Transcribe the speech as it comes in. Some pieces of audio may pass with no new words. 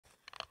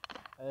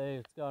Hey,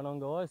 what's going on,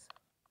 guys?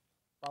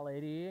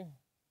 Bullet here,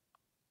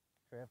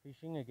 trout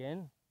fishing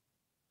again,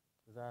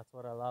 because that's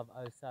what I love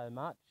oh so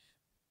much.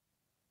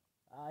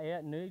 Out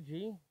in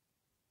Noojee,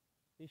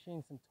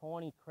 fishing some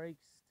tiny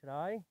creeks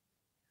today.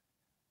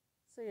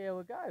 See how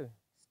we go.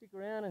 Stick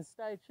around and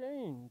stay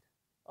tuned.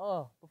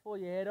 Oh, before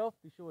you head off,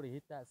 be sure to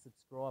hit that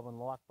subscribe and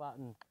like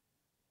button.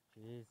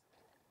 Cheers.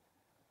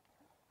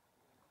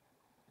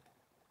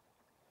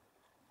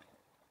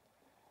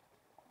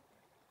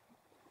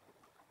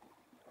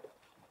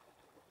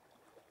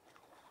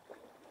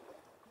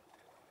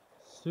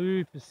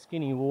 Super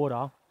skinny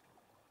water.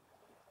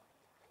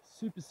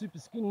 Super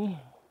skinny.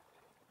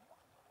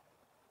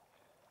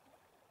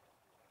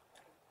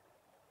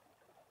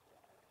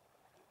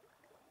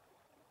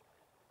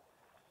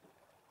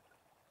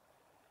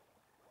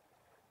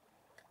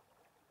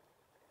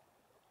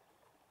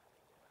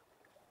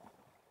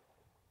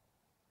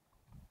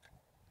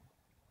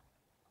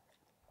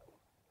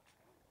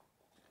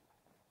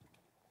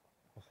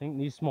 I think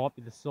this might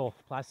be the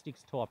soft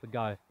plastics type of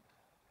go.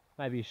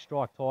 Maybe a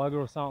striped tiger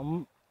or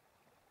something.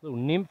 Little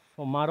nymph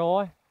or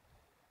mudeye.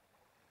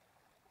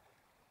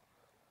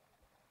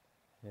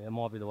 Yeah, it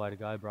might be the way to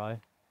go, bro. Look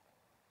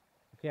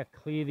how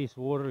clear this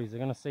water is. They're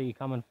going to see you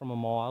coming from a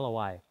mile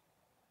away.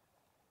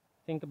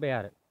 Think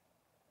about it.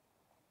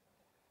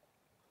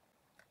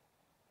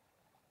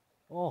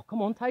 Oh,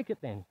 come on, take it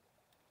then.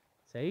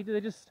 See, do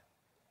they just...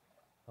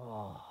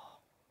 Oh,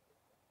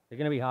 they're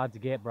going to be hard to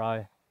get,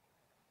 bro.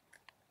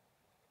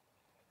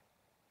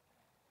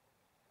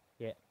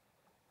 Yeah.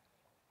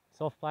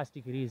 Soft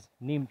plastic it is.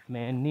 Nymph,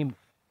 man, nymph.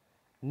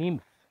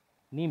 Nymph.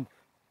 Nymph.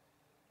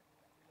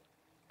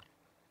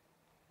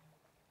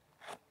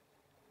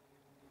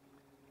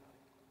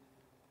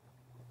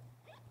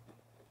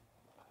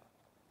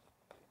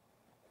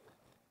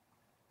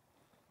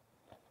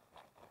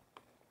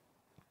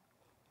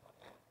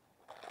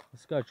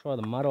 Let's go try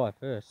the mudeye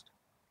first.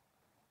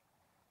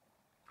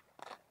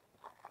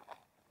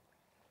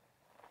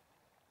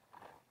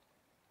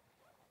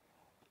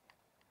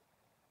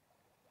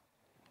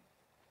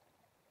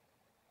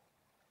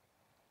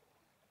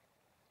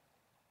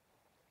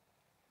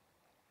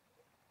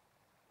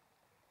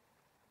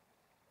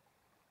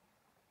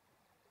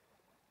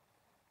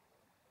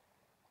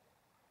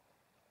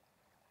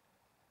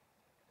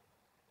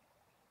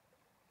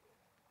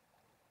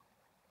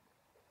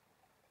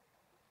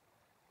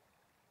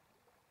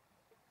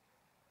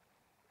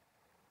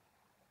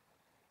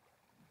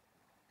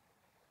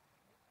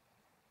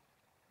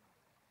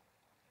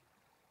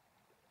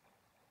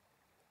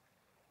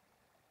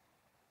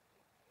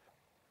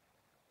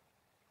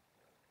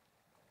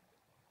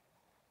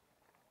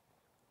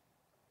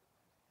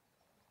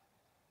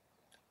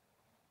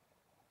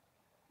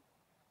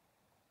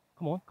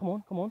 Come on, come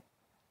on, come on.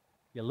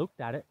 You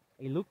looked at it.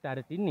 He looked at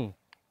it, didn't he?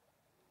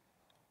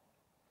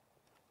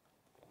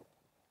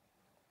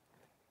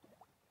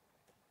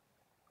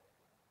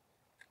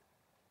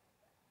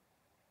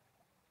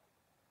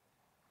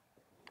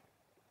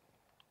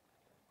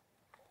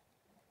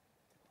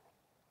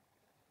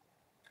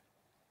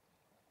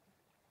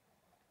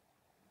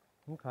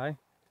 Okay.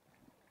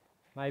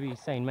 Maybe he's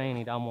seen me and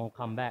he don't want to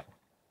come back.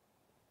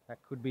 That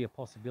could be a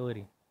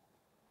possibility.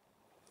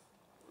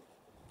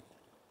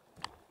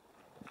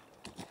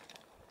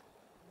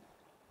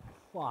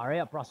 Far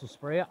out, Brussels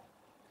sprout.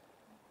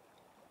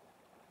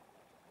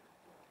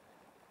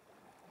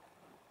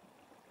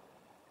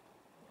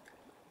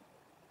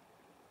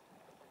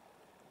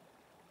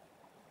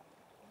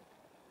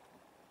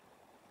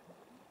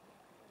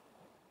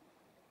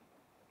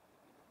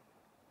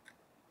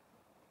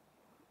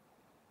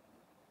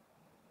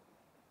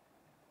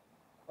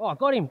 Oh,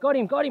 got him, got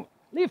him, got him.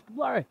 Lift,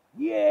 bro.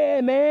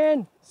 Yeah,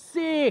 man.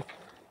 Sick,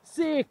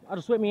 sick. I'll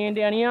just sweep my hand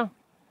down here.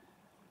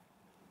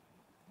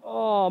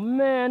 Oh,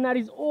 man, that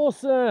is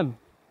awesome.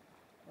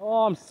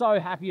 Oh, I'm so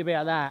happy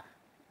about that.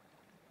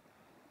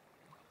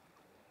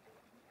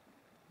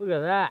 Look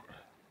at that.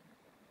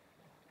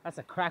 That's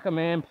a cracker,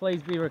 man.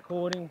 Please be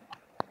recording.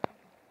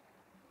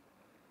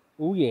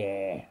 Oh,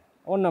 yeah.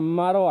 On the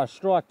mudeye,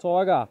 striped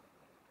tiger.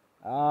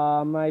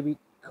 Maybe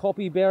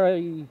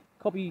copperberry,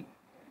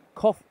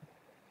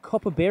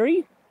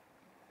 copperberry,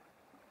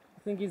 I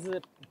think is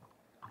it.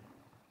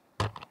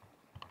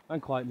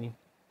 Don't quote me.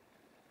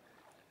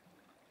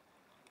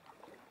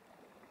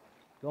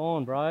 Go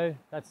on, bro.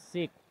 That's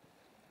sick.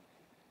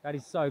 That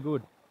is so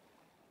good.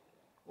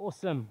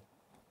 Awesome.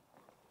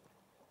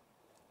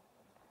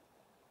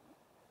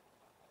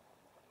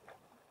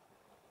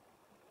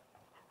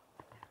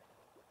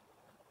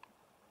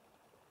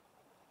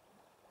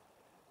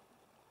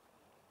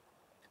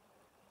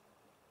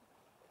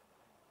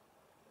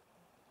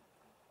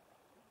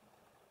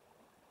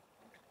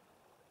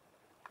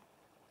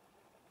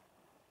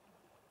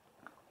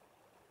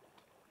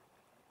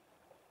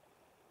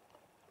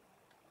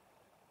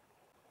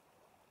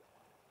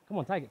 Come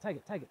on, take it, take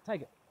it, take it,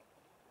 take it.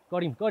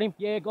 Got him, got him.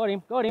 Yeah, got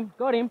him, got him,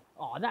 got him.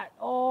 Oh, that.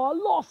 Oh, I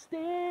lost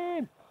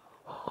him.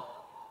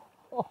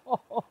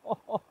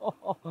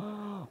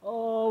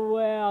 Oh,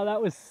 wow,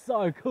 that was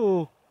so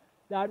cool.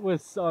 That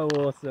was so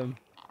awesome.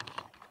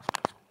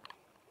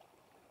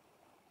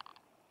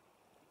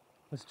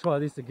 Let's try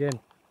this again.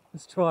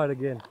 Let's try it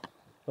again.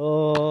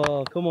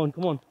 Oh, come on,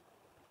 come on.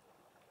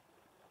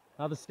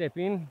 Another step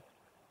in. Do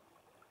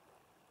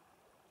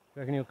you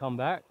reckon he'll come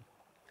back?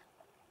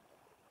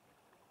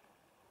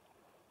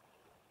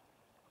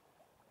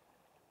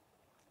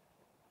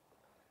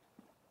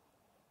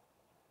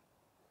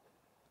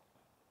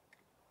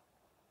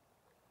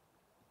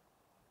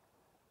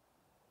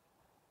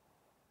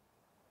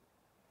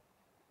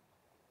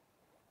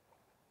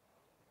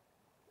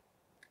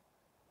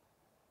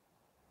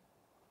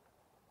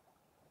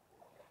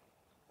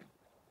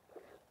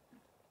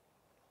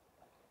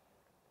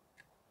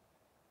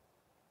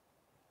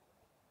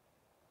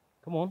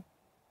 Come on.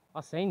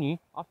 I seen you.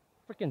 I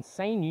freaking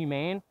seen you,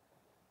 man.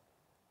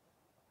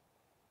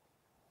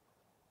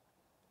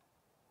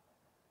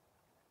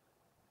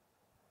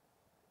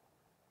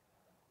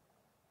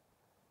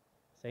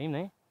 See him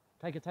there?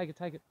 Take it, take it,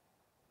 take it.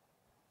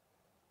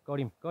 Got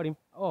him, got him.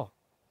 Oh.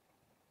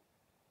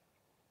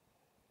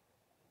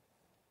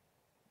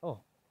 Oh.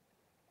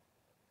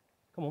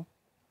 Come on.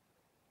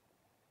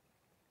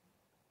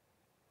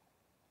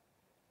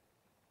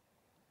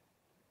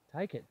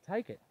 Take it,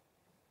 take it.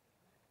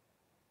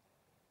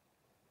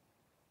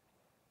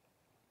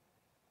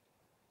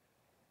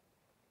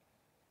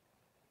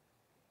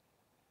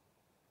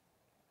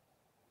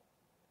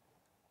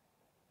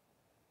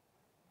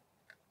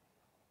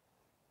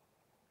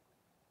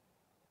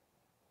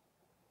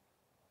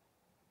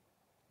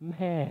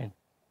 Man.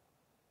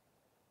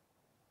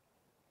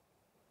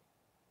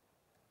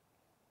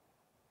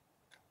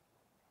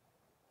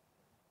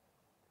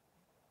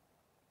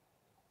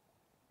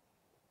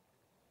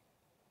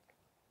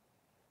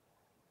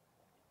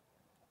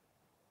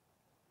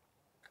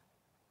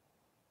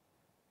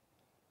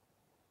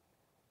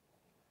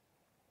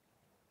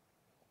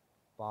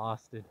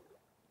 Bastard.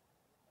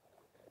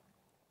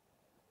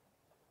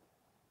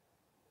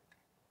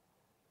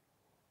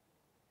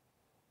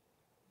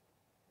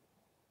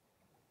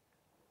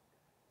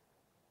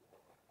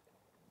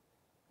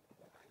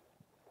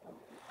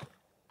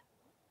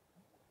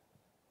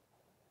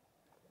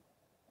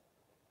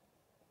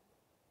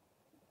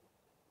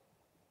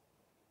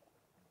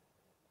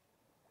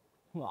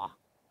 Wow.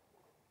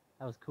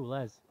 That was cool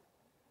as.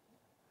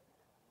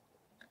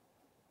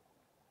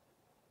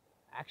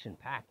 Action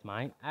packed,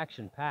 mate.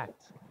 Action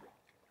packed.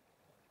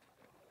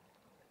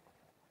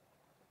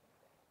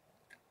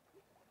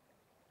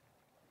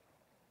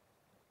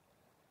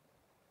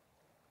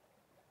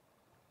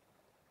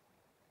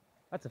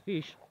 That's a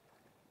fish.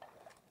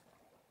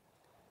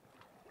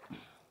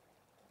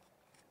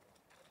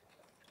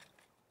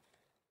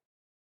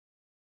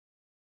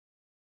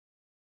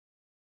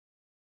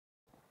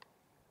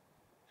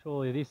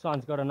 Surely this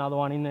one's got another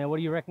one in there. What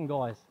do you reckon,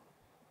 guys?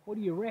 What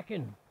do you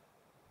reckon?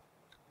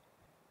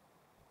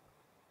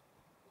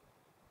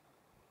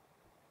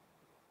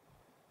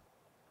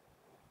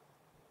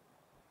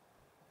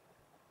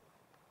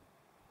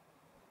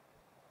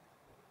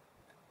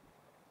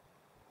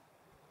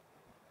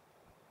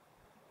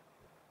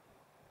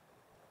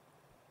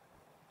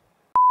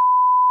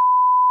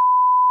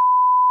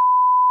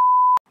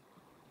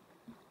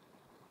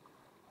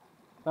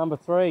 Number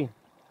 3.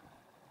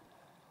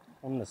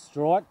 On the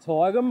Strike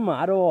Tiger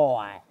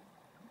Mudeye.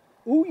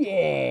 Oh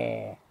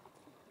yeah!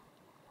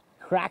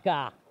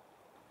 Cracker!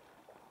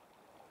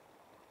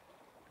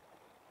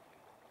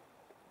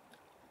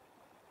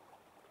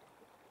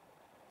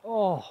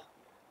 Oh!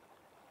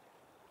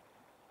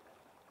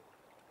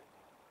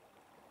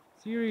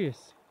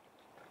 Serious?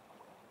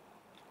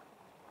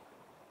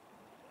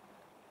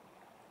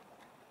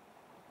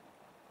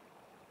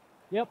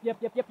 Yep.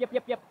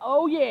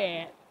 Oh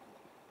yeah!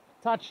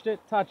 Touched it,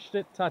 touched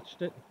it,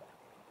 touched it.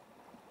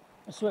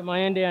 I swept my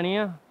hand down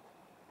here.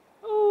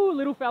 Oh,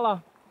 little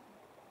fella.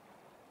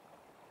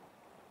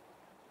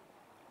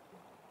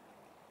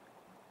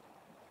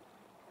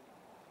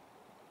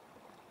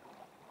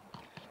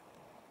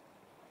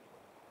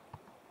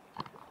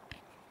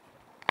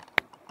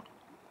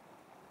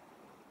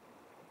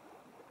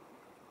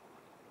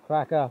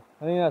 Cracker.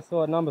 I think that's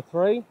what, number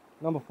 3?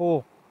 Number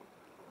 4.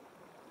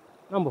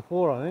 Number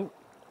 4, I think.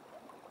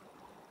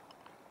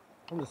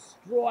 On the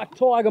Strike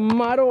Tiger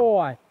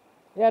Mudeye.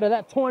 Out of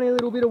that tiny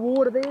little bit of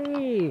water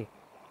there.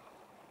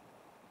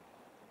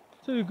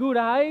 Too good,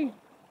 eh?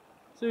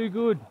 Too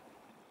good.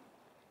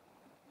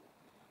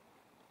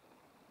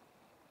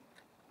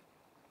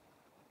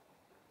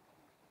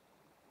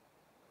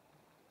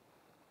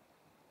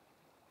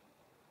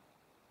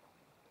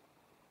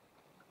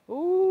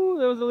 Ooh,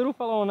 there was a little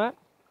fellow on that.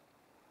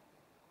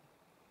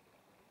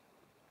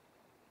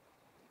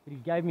 But he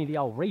gave me the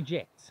old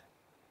reject.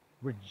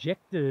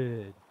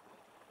 Rejected.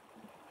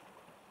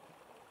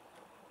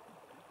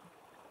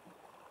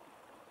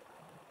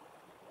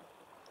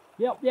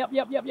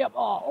 Yep.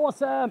 Oh,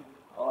 awesome.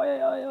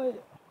 Oi.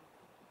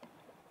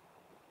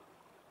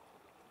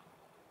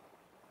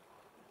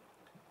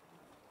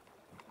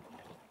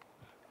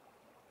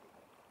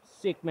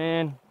 Sick,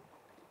 man.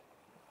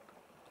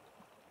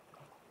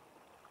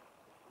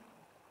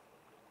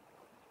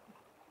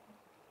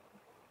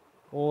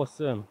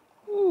 Awesome.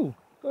 Ooh,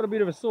 got a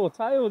bit of a sore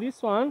tail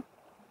this one.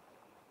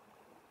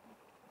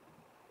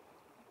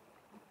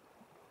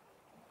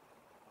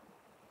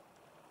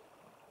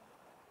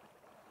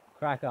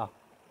 Cracker.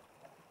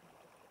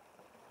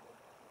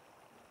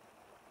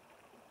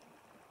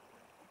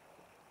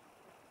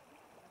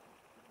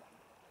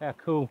 How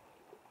cool.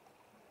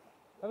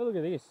 Have a look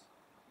at this.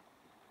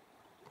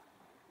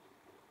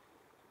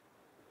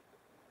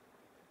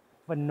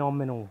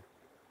 Phenomenal.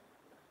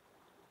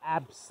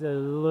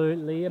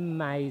 Absolutely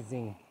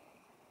amazing.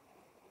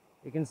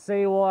 You can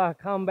see why I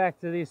come back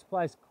to this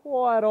place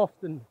quite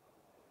often.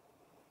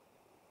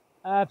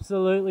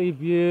 Absolutely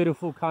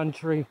beautiful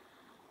country.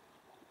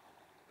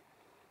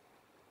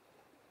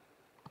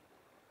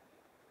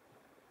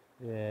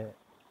 Yeah.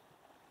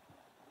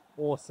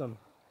 Awesome.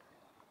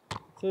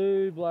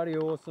 Too bloody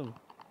awesome.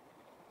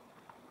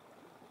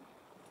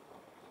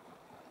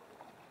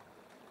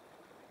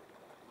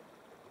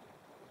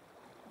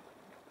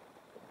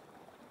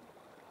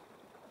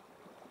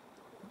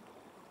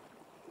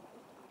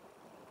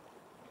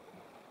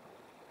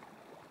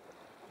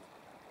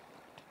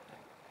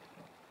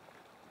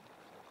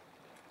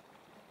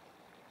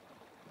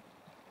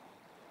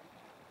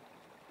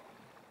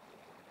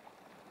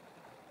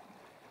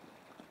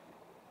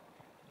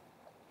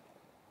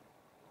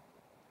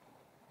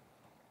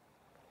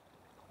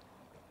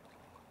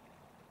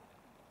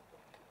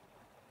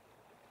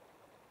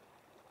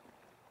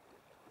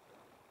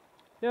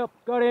 Yep,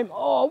 got him.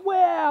 Oh,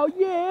 wow,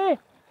 yeah.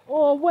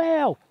 Oh,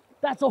 wow.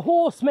 That's a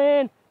horse,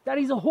 man. That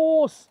is a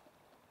horse.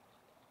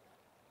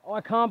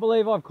 I can't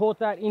believe I've caught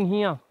that in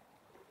here.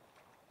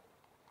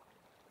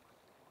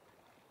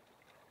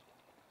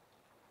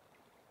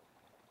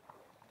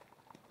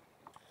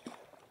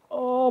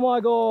 Oh, my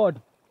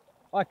God.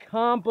 I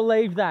can't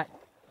believe that.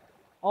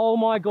 Oh,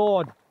 my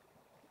God.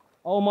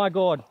 Oh, my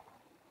God.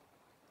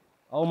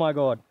 Oh, my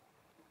God.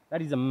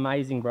 That is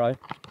amazing, bro.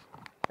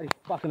 That is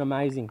fucking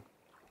amazing.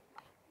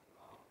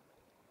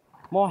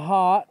 My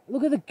heart,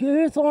 look at the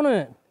girth on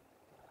it.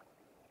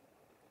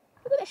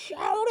 Look at the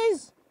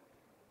shoulders.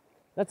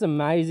 That's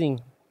amazing.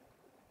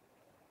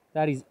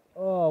 That is,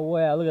 oh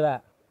wow, look at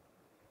that.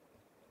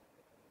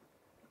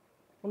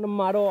 On the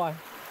mudeye.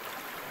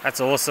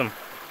 That's awesome.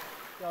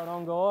 What's going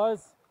on,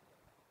 guys?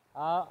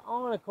 I'm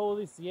going to call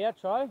this the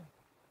outro.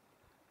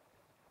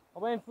 I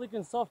went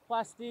flicking soft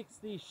plastics,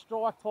 the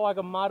Strike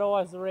Tiger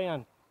mudeyes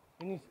around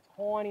in this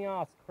tiny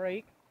ass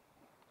creek.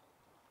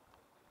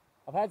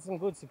 I've had some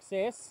good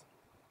success.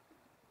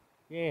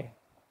 Yeah.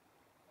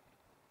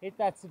 Hit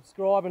that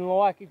subscribe and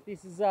like if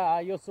this is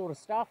your sort of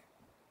stuff.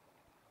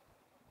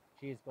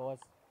 Cheers, guys.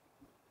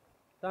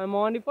 Don't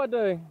mind if I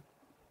do.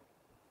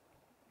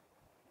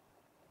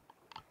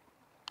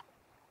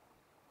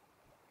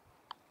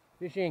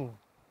 Fishing.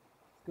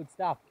 It's good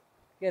stuff.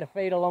 Get a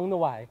feed along the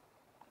way.